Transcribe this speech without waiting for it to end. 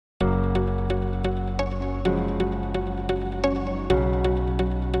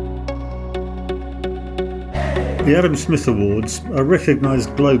The Adam Smith Awards are recognised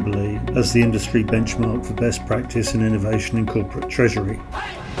globally as the industry benchmark for best practice and innovation in corporate treasury.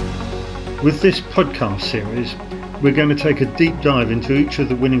 With this podcast series, we're going to take a deep dive into each of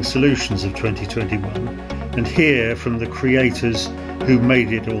the winning solutions of 2021 and hear from the creators who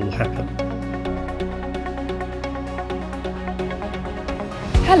made it all happen.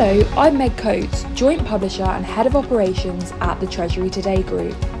 Hello, I'm Meg Coates, Joint Publisher and Head of Operations at the Treasury Today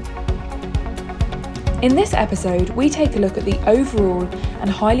Group. In this episode, we take a look at the overall and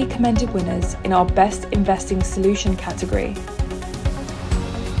highly commended winners in our Best Investing Solution category.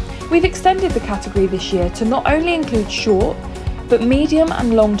 We've extended the category this year to not only include short, but medium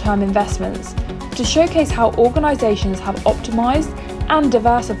and long-term investments to showcase how organisations have optimised and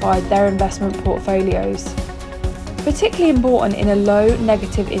diversified their investment portfolios. Particularly important in a low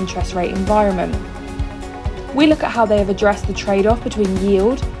negative interest rate environment. We look at how they have addressed the trade-off between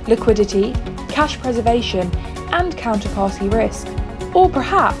yield, liquidity, cash preservation and counterparty risk, or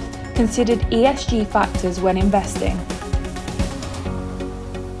perhaps considered ESG factors when investing.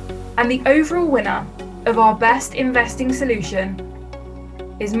 And the overall winner of our Best Investing Solution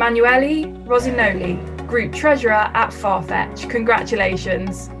is Manuele Rosinoli, Group Treasurer at Farfetch.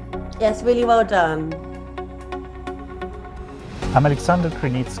 Congratulations. Yes, really well done. I'm Alexander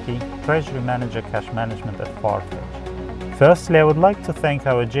Krenitsky, Treasury Manager Cash Management at Farfetch. Firstly, I would like to thank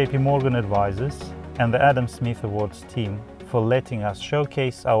our JP Morgan advisors and the Adam Smith Awards team for letting us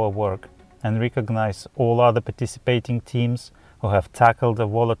showcase our work and recognize all other participating teams who have tackled a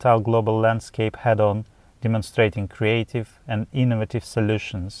volatile global landscape head-on, demonstrating creative and innovative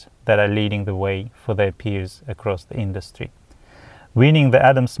solutions that are leading the way for their peers across the industry. Winning the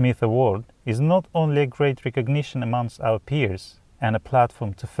Adam Smith Award is not only a great recognition amongst our peers and a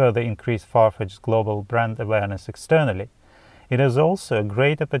platform to further increase Farfetch's global brand awareness externally, it is also a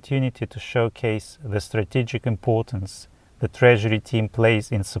great opportunity to showcase the strategic importance the Treasury team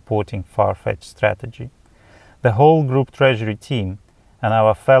plays in supporting Farfetch's strategy. The whole Group Treasury team and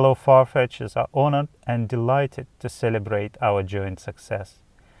our fellow Farfetchers are honored and delighted to celebrate our joint success.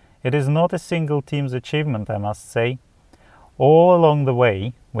 It is not a single team's achievement, I must say. All along the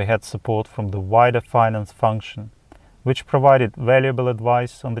way, we had support from the wider finance function, which provided valuable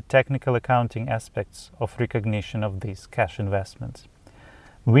advice on the technical accounting aspects of recognition of these cash investments.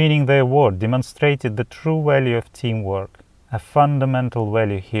 Winning the award demonstrated the true value of teamwork, a fundamental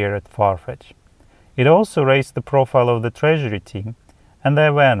value here at Farfetch. It also raised the profile of the Treasury team and the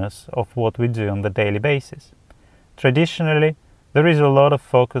awareness of what we do on the daily basis. Traditionally, there is a lot of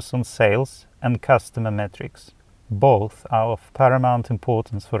focus on sales and customer metrics. Both are of paramount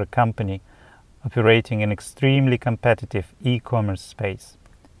importance for a company operating in extremely competitive e-commerce space.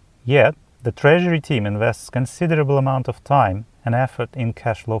 Yet, the Treasury team invests considerable amount of time and effort in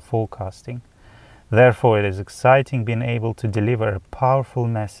cash flow forecasting. Therefore, it is exciting being able to deliver a powerful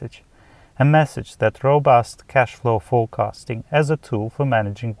message, a message that robust cash flow forecasting as a tool for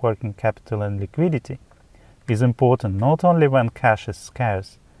managing working capital and liquidity is important not only when cash is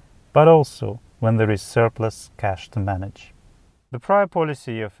scarce, but also when there is surplus cash to manage. The prior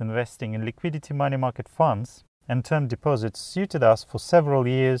policy of investing in liquidity money market funds and term deposits suited us for several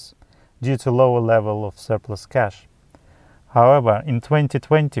years due to lower level of surplus cash. However, in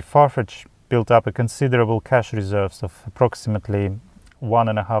 2020, Farfetch built up a considerable cash reserves of approximately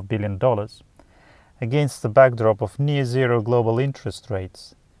 $1.5 billion. Against the backdrop of near-zero global interest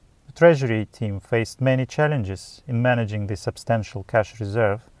rates, the Treasury team faced many challenges in managing the substantial cash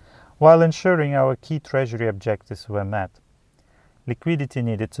reserve while ensuring our key Treasury objectives were met. Liquidity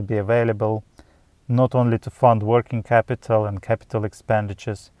needed to be available not only to fund working capital and capital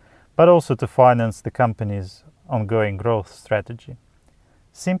expenditures, but also to finance the company's ongoing growth strategy.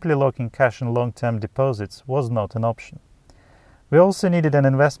 Simply locking cash in long-term deposits was not an option. We also needed an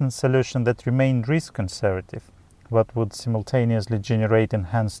investment solution that remained risk conservative, but would simultaneously generate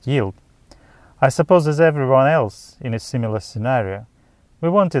enhanced yield. I suppose as everyone else in a similar scenario, we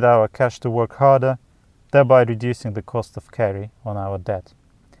wanted our cash to work harder, thereby reducing the cost of carry on our debt.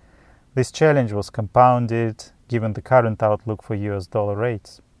 This challenge was compounded given the current outlook for US dollar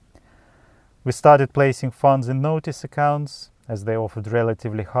rates. We started placing funds in notice accounts as they offered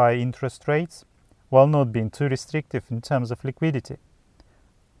relatively high interest rates, while not being too restrictive in terms of liquidity.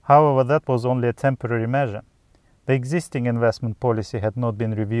 However, that was only a temporary measure. The existing investment policy had not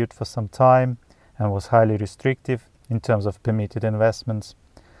been reviewed for some time and was highly restrictive in terms of permitted investments.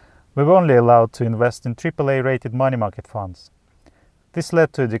 We were only allowed to invest in AAA-rated money market funds. This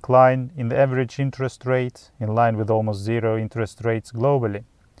led to a decline in the average interest rate, in line with almost zero interest rates globally,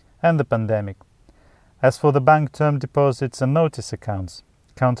 and the pandemic. As for the bank term deposits and notice accounts,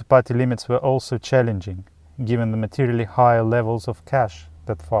 counterparty limits were also challenging, given the materially higher levels of cash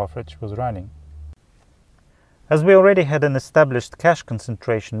that Farfetch was running. As we already had an established cash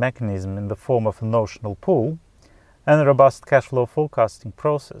concentration mechanism in the form of a notional pool and a robust cash flow forecasting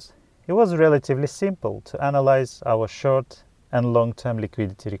process, it was relatively simple to analyze our short and long-term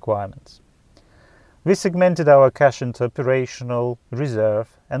liquidity requirements. We segmented our cash into operational, reserve,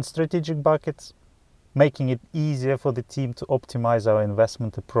 and strategic buckets, making it easier for the team to optimize our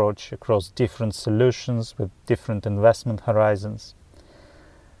investment approach across different solutions with different investment horizons.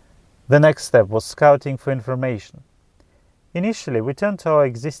 The next step was scouting for information. Initially, we turned to our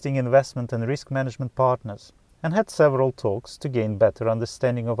existing investment and risk management partners and had several talks to gain better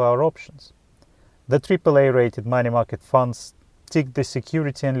understanding of our options. The AAA-rated money market funds ticked the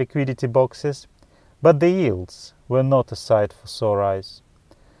security and liquidity boxes, but the yields were not a sight for sore eyes.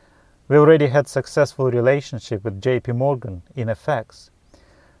 We already had successful relationship with JP Morgan in FX,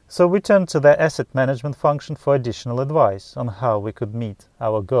 so we turned to their asset management function for additional advice on how we could meet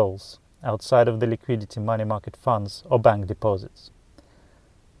our goals outside of the liquidity money market funds or bank deposits.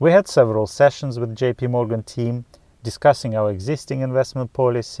 We had several sessions with JP Morgan team discussing our existing investment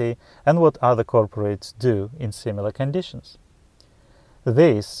policy and what other corporates do in similar conditions.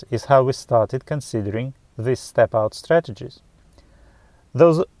 This is how we started considering these step-out strategies.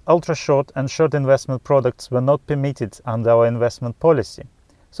 Those ultra-short and short investment products were not permitted under our investment policy,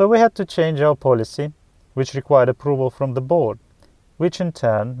 so we had to change our policy, which required approval from the board, which in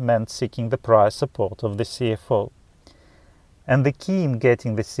turn meant seeking the prior support of the CFO. And the key in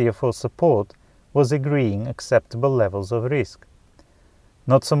getting the CFO support was agreeing acceptable levels of risk.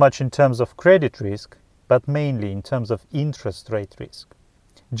 Not so much in terms of credit risk, but mainly in terms of interest rate risk.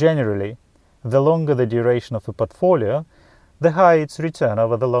 Generally, the longer the duration of a portfolio, the higher its return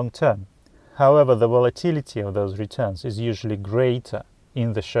over the long term. However, the volatility of those returns is usually greater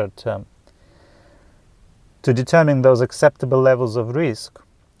in the short term. To determine those acceptable levels of risk,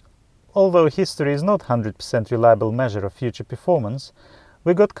 although history is not 100% reliable measure of future performance,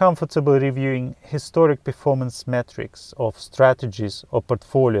 we got comfortable reviewing historic performance metrics of strategies or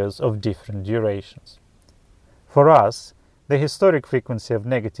portfolios of different durations. For us, the historic frequency of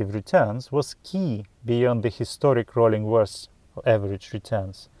negative returns was key beyond the historic rolling worst or average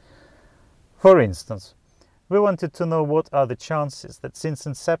returns. For instance, we wanted to know what are the chances that since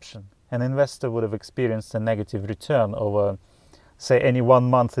inception an investor would have experienced a negative return over, say, any 1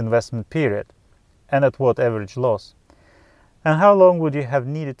 month investment period, and at what average loss, and how long would you have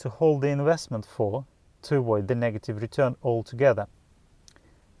needed to hold the investment for to avoid the negative return altogether.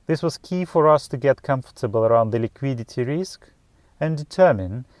 This was key for us to get comfortable around the liquidity risk and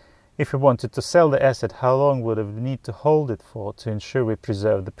determine if we wanted to sell the asset, how long would we need to hold it for to ensure we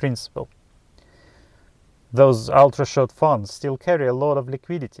preserve the principal. Those ultra-short funds still carry a lot of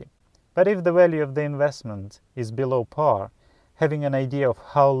liquidity, but if the value of the investment is below par, having an idea of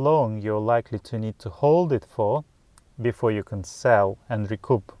how long you're likely to need to hold it for before you can sell and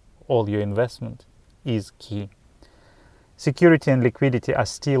recoup all your investment is key. Security and liquidity are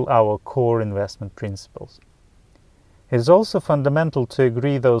still our core investment principles. It is also fundamental to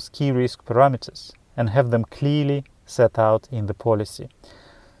agree those key risk parameters and have them clearly set out in the policy,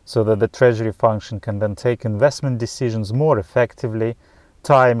 so that the treasury function can then take investment decisions more effectively,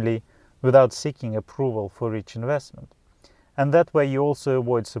 timely, without seeking approval for each investment. And that way you also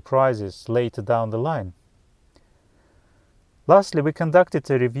avoid surprises later down the line. Lastly, we conducted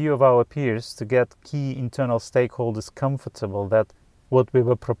a review of our peers to get key internal stakeholders comfortable that what we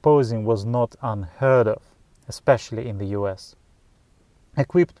were proposing was not unheard of, especially in the US.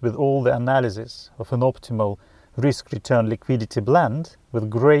 Equipped with all the analysis of an optimal risk-return liquidity blend with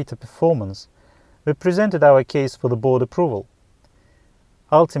greater performance, we presented our case for the board approval.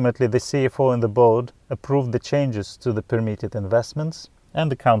 Ultimately, the CFO and the board approved the changes to the permitted investments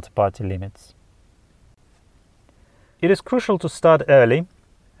and the counterparty limits. It is crucial to start early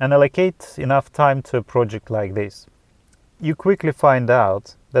and allocate enough time to a project like this. You quickly find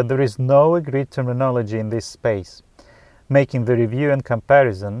out that there is no agreed terminology in this space, making the review and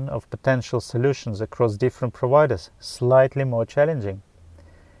comparison of potential solutions across different providers slightly more challenging.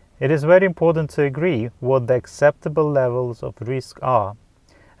 It is very important to agree what the acceptable levels of risk are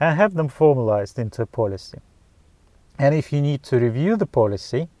and have them formalized into a policy. And if you need to review the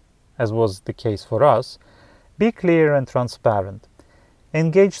policy, as was the case for us, be clear and transparent.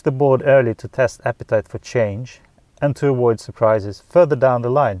 Engage the board early to test appetite for change and to avoid surprises further down the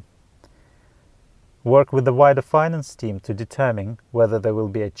line. Work with the wider finance team to determine whether there will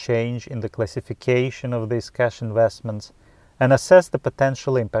be a change in the classification of these cash investments and assess the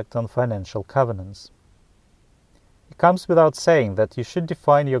potential impact on financial covenants. It comes without saying that you should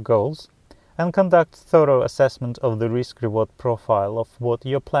define your goals and conduct thorough assessment of the risk-reward profile of what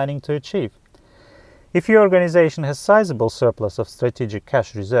you're planning to achieve. If your organization has sizable surplus of strategic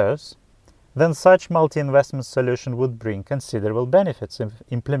cash reserves, then such multi-investment solution would bring considerable benefits if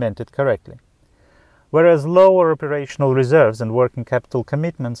implemented correctly. Whereas lower operational reserves and working capital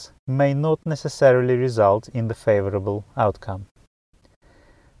commitments may not necessarily result in the favorable outcome.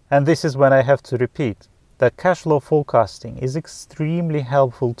 And this is when I have to repeat that cash flow forecasting is an extremely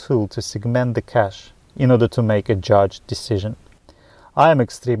helpful tool to segment the cash in order to make a judged decision. I am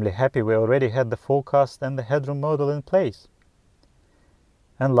extremely happy we already had the forecast and the headroom model in place.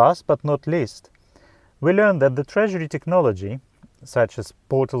 And last but not least, we learned that the treasury technology, such as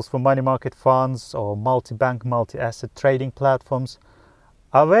portals for money market funds or multi-bank, multi-asset trading platforms,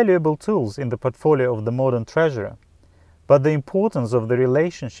 are valuable tools in the portfolio of the modern treasurer. But the importance of the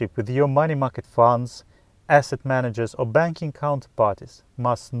relationship with your money market funds, asset managers or banking counterparties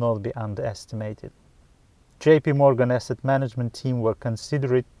must not be underestimated. JP Morgan Asset Management team were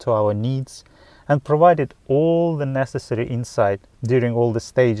considerate to our needs and provided all the necessary insight during all the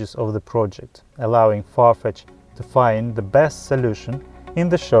stages of the project, allowing Farfetch to find the best solution in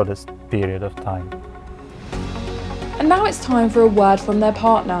the shortest period of time. And now it's time for a word from their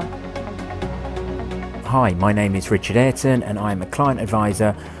partner. Hi, my name is Richard Ayrton and I'm a client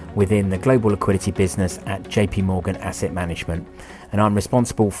advisor within the global liquidity business at JP Morgan Asset Management, and I'm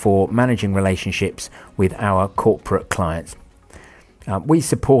responsible for managing relationships with our corporate clients. We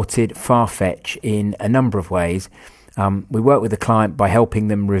supported Farfetch in a number of ways. We worked with the client by helping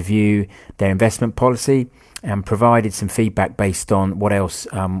them review their investment policy and provided some feedback based on what else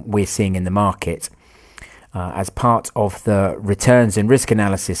we're seeing in the market. As part of the returns and risk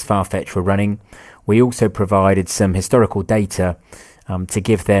analysis Farfetch were running, we also provided some historical data to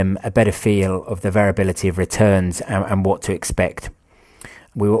give them a better feel of the variability of returns and what to expect.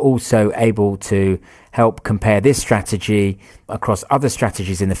 We were also able to help compare this strategy across other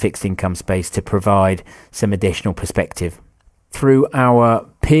strategies in the fixed income space to provide some additional perspective. Through our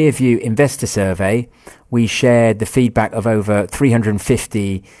peer view investor survey, we shared the feedback of over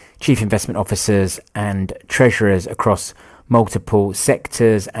 350 chief investment officers and treasurers across multiple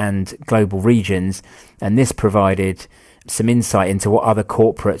sectors and global regions, and this provided some insight into what other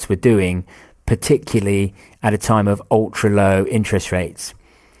corporates were doing, particularly at a time of ultra-low interest rates.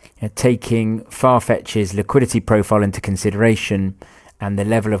 Taking Farfetch's liquidity profile into consideration and the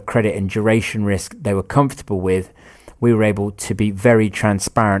level of credit and duration risk they were comfortable with, we were able to be very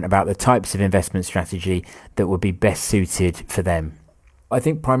transparent about the types of investment strategy that would be best suited for them. I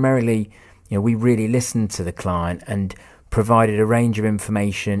think primarily, we really listened to the client and provided a range of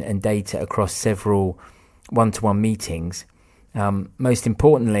information and data across several one-to-one meetings. Most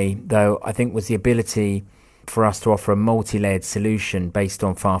importantly, though, I think was the ability for us to offer a multi-layered solution based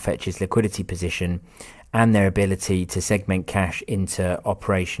on Farfetch's liquidity position and their ability to segment cash into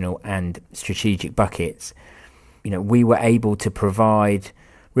operational and strategic buckets. We were able to provide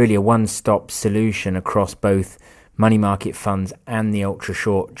really a one-stop solution across both money market funds and the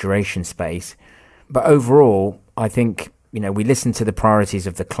ultra-short duration space. But overall, I think, we listened to the priorities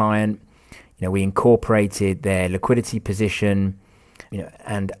of the client. We incorporated their liquidity position,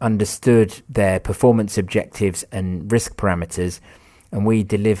 and understood their performance objectives and risk parameters, and we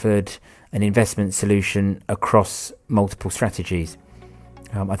delivered an investment solution across multiple strategies.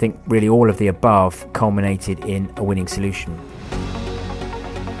 I think really all of the above culminated in a winning solution.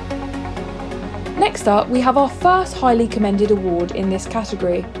 Next up, we have our first highly commended award in this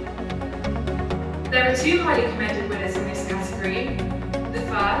category. There are two highly commended winners in this category. The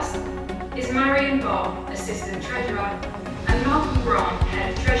first is Marion Barr, Assistant Treasurer, and Malcolm Grant,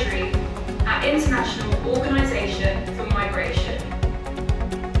 Head of Treasury at International Organization for Migration.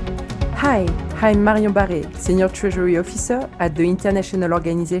 Hi, I'm Marion Barré, Senior Treasury Officer at the International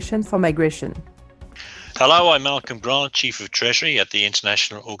Organization for Migration. Hello, I'm Malcolm Grant, Chief of Treasury at the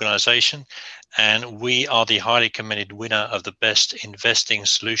International Organization, and we are the highly commended winner of the Best Investing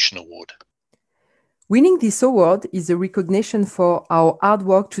Solution Award. Winning this award is a recognition for our hard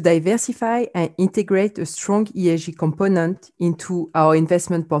work to diversify and integrate a strong ESG component into our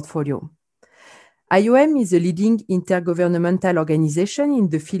investment portfolio. IOM is a leading intergovernmental organization in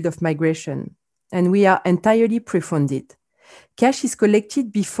the field of migration, and we are entirely pre-funded. Cash is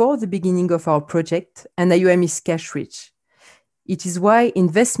collected before the beginning of our project, and IOM is cash-rich. It is why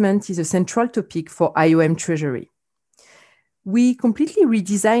investment is a central topic for IOM Treasury. We completely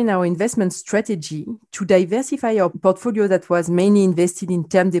redesigned our investment strategy to diversify our portfolio that was mainly invested in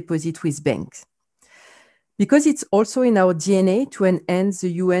term deposit with banks. Because it's also in our DNA to enhance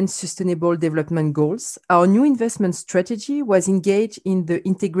the UN Sustainable Development Goals, our new investment strategy was engaged in the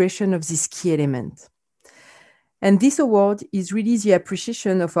integration of this key element. And this award is really the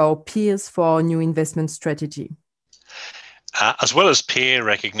appreciation of our peers for our new investment strategy. As well as peer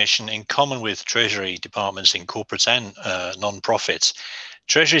recognition, in common with Treasury departments in corporates and non-profits,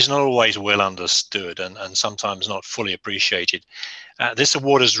 Treasury is not always well understood and sometimes not fully appreciated. This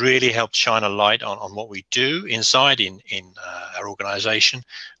award has really helped shine a light on what we do inside in our organisation,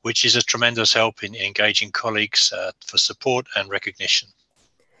 which is a tremendous help in engaging colleagues for support and recognition.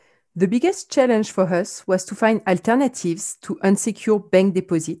 The biggest challenge for us was to find alternatives to unsecured bank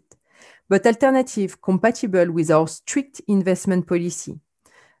deposit, but alternative compatible with our strict investment policy,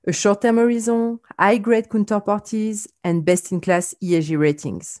 a short-term horizon, high-grade counterparties, and best-in-class ESG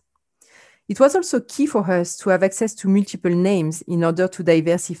ratings. It was also key for us to have access to multiple names in order to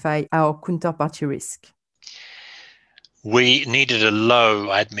diversify our counterparty risk. We needed a low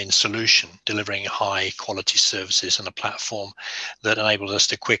admin solution delivering high quality services and a platform that enabled us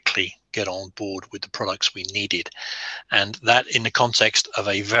to quickly get on board with the products we needed. And that in the context of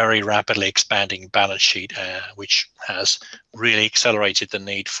a very rapidly expanding balance sheet, which has really accelerated the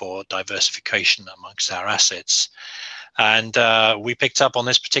need for diversification amongst our assets. And we picked up on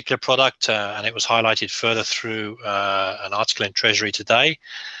this particular product and it was highlighted further through an article in Treasury Today,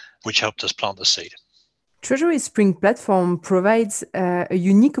 which helped us plant the seed. Treasury Spring platform provides a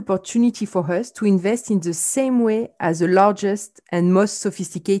unique opportunity for us to invest in the same way as the largest and most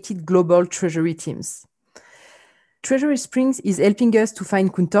sophisticated global treasury teams. Treasury Springs is helping us to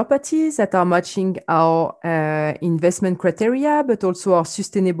find counterparties that are matching our investment criteria, but also our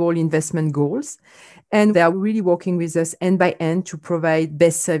sustainable investment goals. And they are really working with us end by end to provide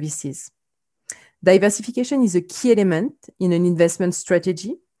best services. Diversification is a key element in an investment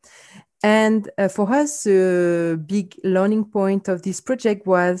strategy. And for us, the big learning point of this project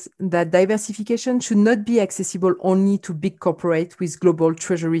was that diversification should not be accessible only to big corporates with global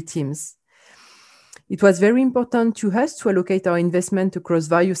treasury teams. It was very important to us to allocate our investment across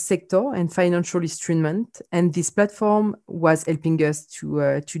various sectors and financial instruments, and this platform was helping us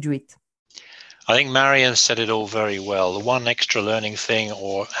to do it. I think Marion said it all very well. The one extra learning thing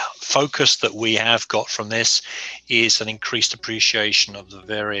or focus that we have got from this is an increased appreciation of the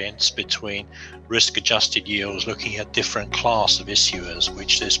variance between risk-adjusted yields, looking at different class of issuers,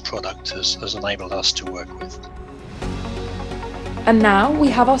 which this product has enabled us to work with. And now we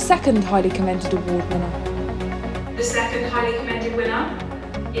have our second highly commended award winner. The second highly commended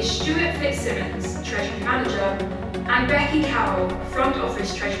winner is Stuart Fitzsimmons, Treasury Manager, and Becky Carroll, Front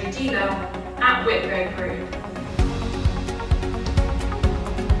Office Treasury Dealer at Whitbread Group.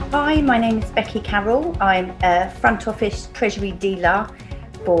 Hi, my name is Becky Carroll. I'm a front office treasury dealer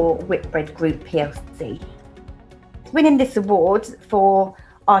for Whitbread Group PLC. Winning this award for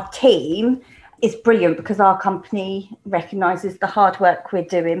our team is brilliant because our company recognises the hard work we're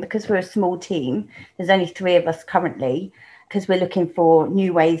doing because we're a small team. There's only 3 of us currently because we're looking for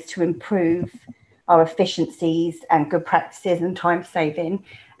new ways to improve our efficiencies and good practices and time saving.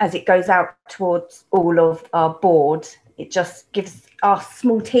 As it goes out towards all of our board, it just gives our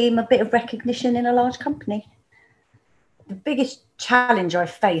small team a bit of recognition in a large company. The biggest challenge I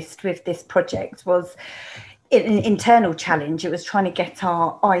faced with this project was an internal challenge. It was trying to get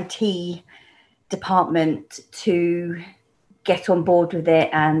our IT department to get on board with it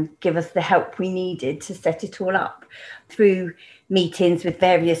and give us the help we needed to set it all up. Through meetings with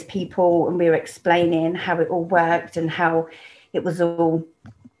various people, and we were explaining how it all worked and how it was all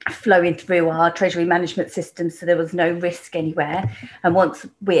flowing through our treasury management system, so there was no risk anywhere. And once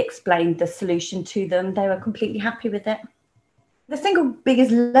we explained the solution to them, they were completely happy with it. The single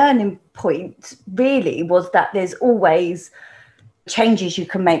biggest learning point really was that there's always changes you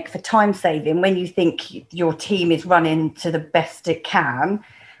can make for time saving when you think your team is running to the best it can.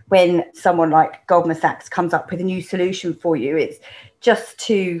 When someone like Goldman Sachs comes up with a new solution for you, it's just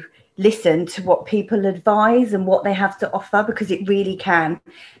to listen to what people advise and what they have to offer, because it really can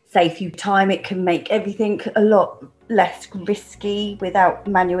save you time. It can make everything a lot less risky without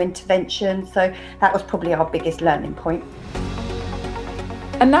manual intervention. So that was probably our biggest learning point.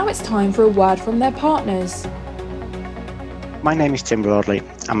 And now it's time for a word from their partners. My name is Tim Broadley.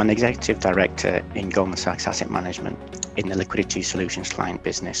 I'm an Executive Director in Goldman Sachs Asset Management in the Liquidity Solutions client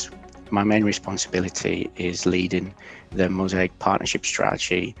business. My main responsibility is leading the Mosaic partnership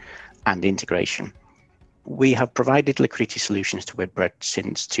strategy and integration. We have provided liquidity solutions to Whitbread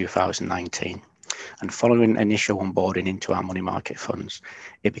since 2019, and following initial onboarding into our money market funds,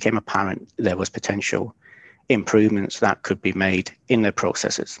 it became apparent there was potential improvements that could be made in the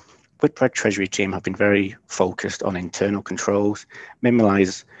processes. Whitbread Treasury team have been very focused on internal controls,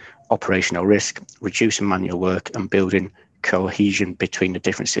 minimise operational risk, reducing manual work and building cohesion between the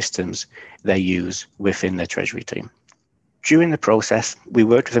different systems they use within their Treasury team. During the process, we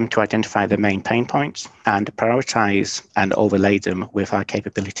worked with them to identify the main pain points and prioritise and overlay them with our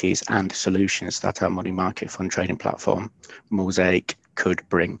capabilities and solutions that our money market fund trading platform, Mosaic, could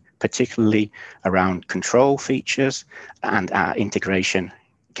bring, particularly around control features and our integration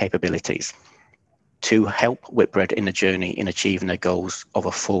capabilities to help Whitbread in the journey in achieving their goals of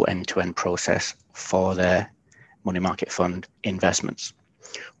a full end-to-end process for their money market fund investments.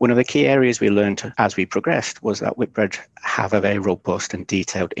 One of the key areas we learned as we progressed was that Whitbread have a very robust and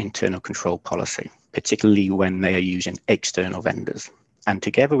detailed internal control policy, particularly when they are using external vendors. And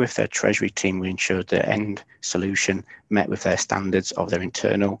together with their treasury team, we ensured their end solution met with their standards of their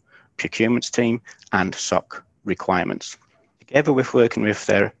internal procurement team and SOC requirements. Together with working with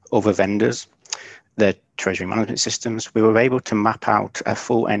their other vendors, their treasury management systems, we were able to map out a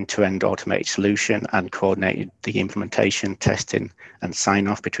full end-to-end automated solution and coordinated the implementation, testing and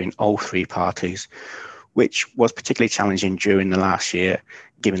sign-off between all three parties, which was particularly challenging during the last year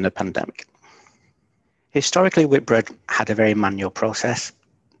given the pandemic. Historically, Whitbread had a very manual process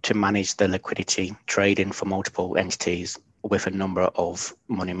to manage the liquidity trading for multiple entities with a number of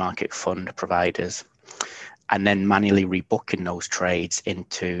money market fund providers, and then manually rebooking those trades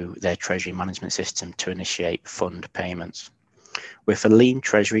into their treasury management system to initiate fund payments. With a lean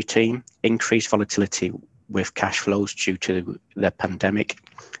treasury team, increased volatility with cash flows due to the pandemic,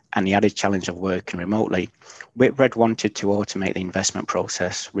 and the added challenge of working remotely, Whitbread wanted to automate the investment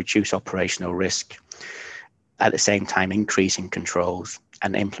process, reduce operational risk, at the same time increasing controls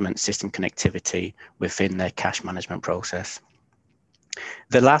and implement system connectivity within their cash management process.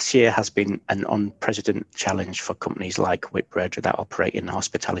 The last year has been an unprecedented challenge for companies like Whitbread that operate in the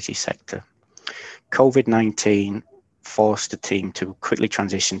hospitality sector. COVID-19 forced the team to quickly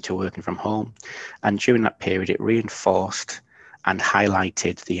transition to working from home, and during that period it reinforced and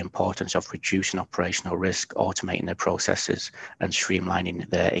highlighted the importance of reducing operational risk, automating their processes and streamlining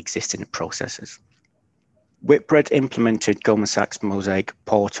their existing processes. Whitbread implemented Goldman Sachs Mosaic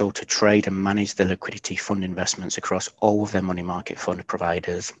portal to trade and manage the liquidity fund investments across all of their money market fund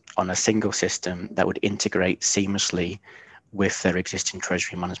providers on a single system that would integrate seamlessly with their existing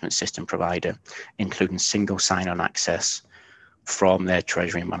treasury management system provider, including single sign-on access from their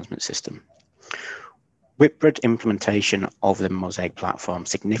treasury management system. Whitbread implementation of the Mosaic platform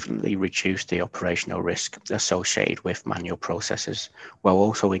significantly reduced the operational risk associated with manual processes, while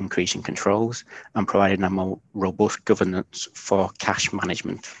also increasing controls and providing a more robust governance for cash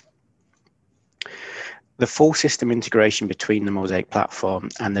management. The full system integration between the Mosaic platform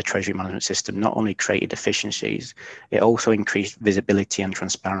and the treasury management system not only created efficiencies, it also increased visibility and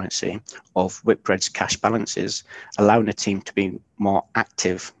transparency of Whitbread's cash balances, allowing the team to be more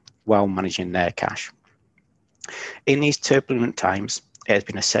active while managing their cash. In these turbulent times, it has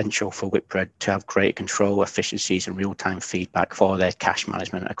been essential for Whitbread to have great control, efficiencies and real-time feedback for their cash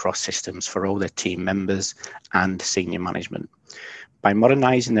management across systems for all their team members and senior management. By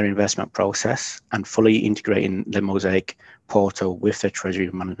modernising their investment process and fully integrating the Mosaic portal with their treasury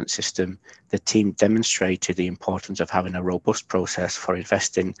management system, the team demonstrated the importance of having a robust process for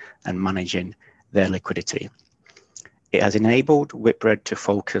investing and managing their liquidity. It has enabled Whitbread to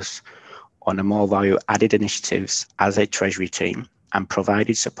focus on a more value-added initiatives as a treasury team and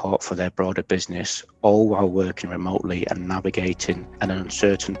provided support for their broader business, all while working remotely and navigating an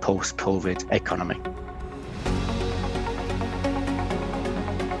uncertain post-COVID economy.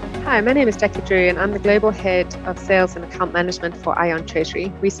 Hi, my name is Jackie Drew and I'm the Global Head of Sales and Account Management for Ion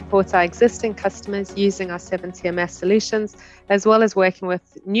Treasury. We support our existing customers using our 7 TMS solutions, as well as working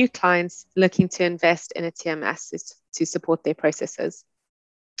with new clients looking to invest in a TMS to support their processes.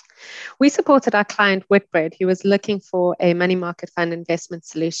 We supported our client Whitbread, who was looking for a money market fund investment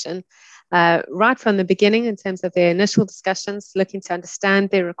solution right from the beginning in terms of their initial discussions, looking to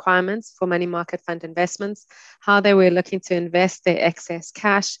understand their requirements for money market fund investments, how they were looking to invest their excess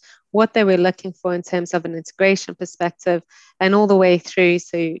cash, what they were looking for in terms of an integration perspective, and all the way through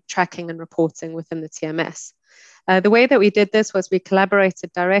to tracking and reporting within the TMS. The way that we did this was we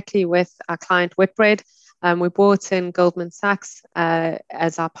collaborated directly with our client Whitbread. We brought in Goldman Sachs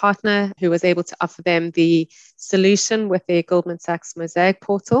as our partner, who was able to offer them the solution with their Goldman Sachs Mosaic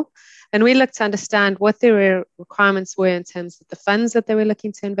portal. And we looked to understand what their requirements were in terms of the funds that they were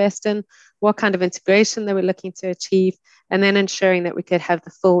looking to invest in, what kind of integration they were looking to achieve, and then ensuring that we could have the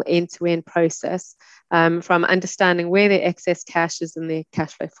full end-to-end process from understanding where their excess cash is in their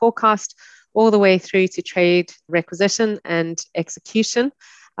cash flow forecast, all the way through to trade requisition and execution.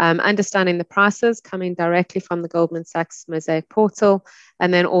 understanding the prices coming directly from the Goldman Sachs Mosaic portal,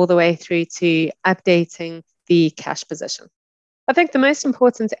 and then all the way through to updating the cash position. I think the most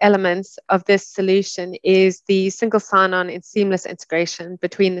important element of this solution is the single sign-on and seamless integration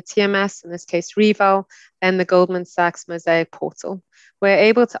between the TMS, in this case Reval, and the Goldman Sachs Mosaic portal. We're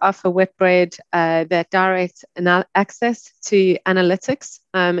able to offer Whitbread that direct access to analytics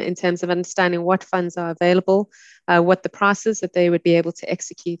in terms of understanding what funds are available, what the prices that they would be able to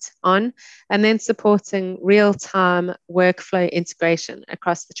execute on, and then supporting real-time workflow integration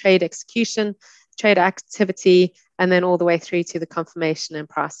across the trade execution, trade activity, and then all the way through to the confirmation and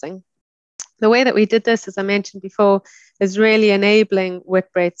pricing. The way that we did this, as I mentioned before, is really enabling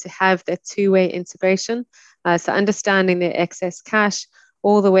Whitbread to have that two-way integration. So understanding their excess cash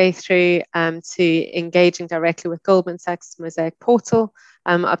all the way through to engaging directly with Goldman Sachs Mosaic portal,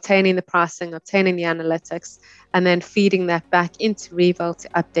 obtaining the pricing, obtaining the analytics, and then feeding that back into Reval to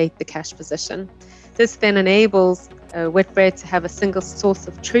update the cash position. This then enables Whitbread to have a single source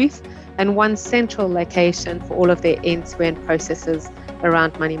of truth and one central location for all of their end-to-end processes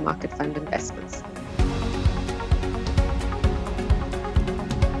around money market fund investments.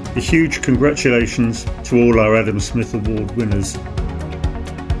 A huge congratulations to all our Adam Smith Award winners.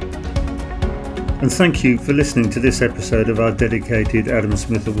 And thank you for listening to this episode of our dedicated Adam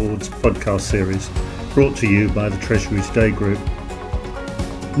Smith Awards podcast series, brought to you by the Treasury Today Group.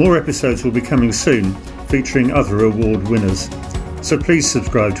 More episodes will be coming soon, featuring other award winners. So please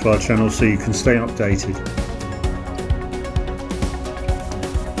subscribe to our channel so you can stay updated.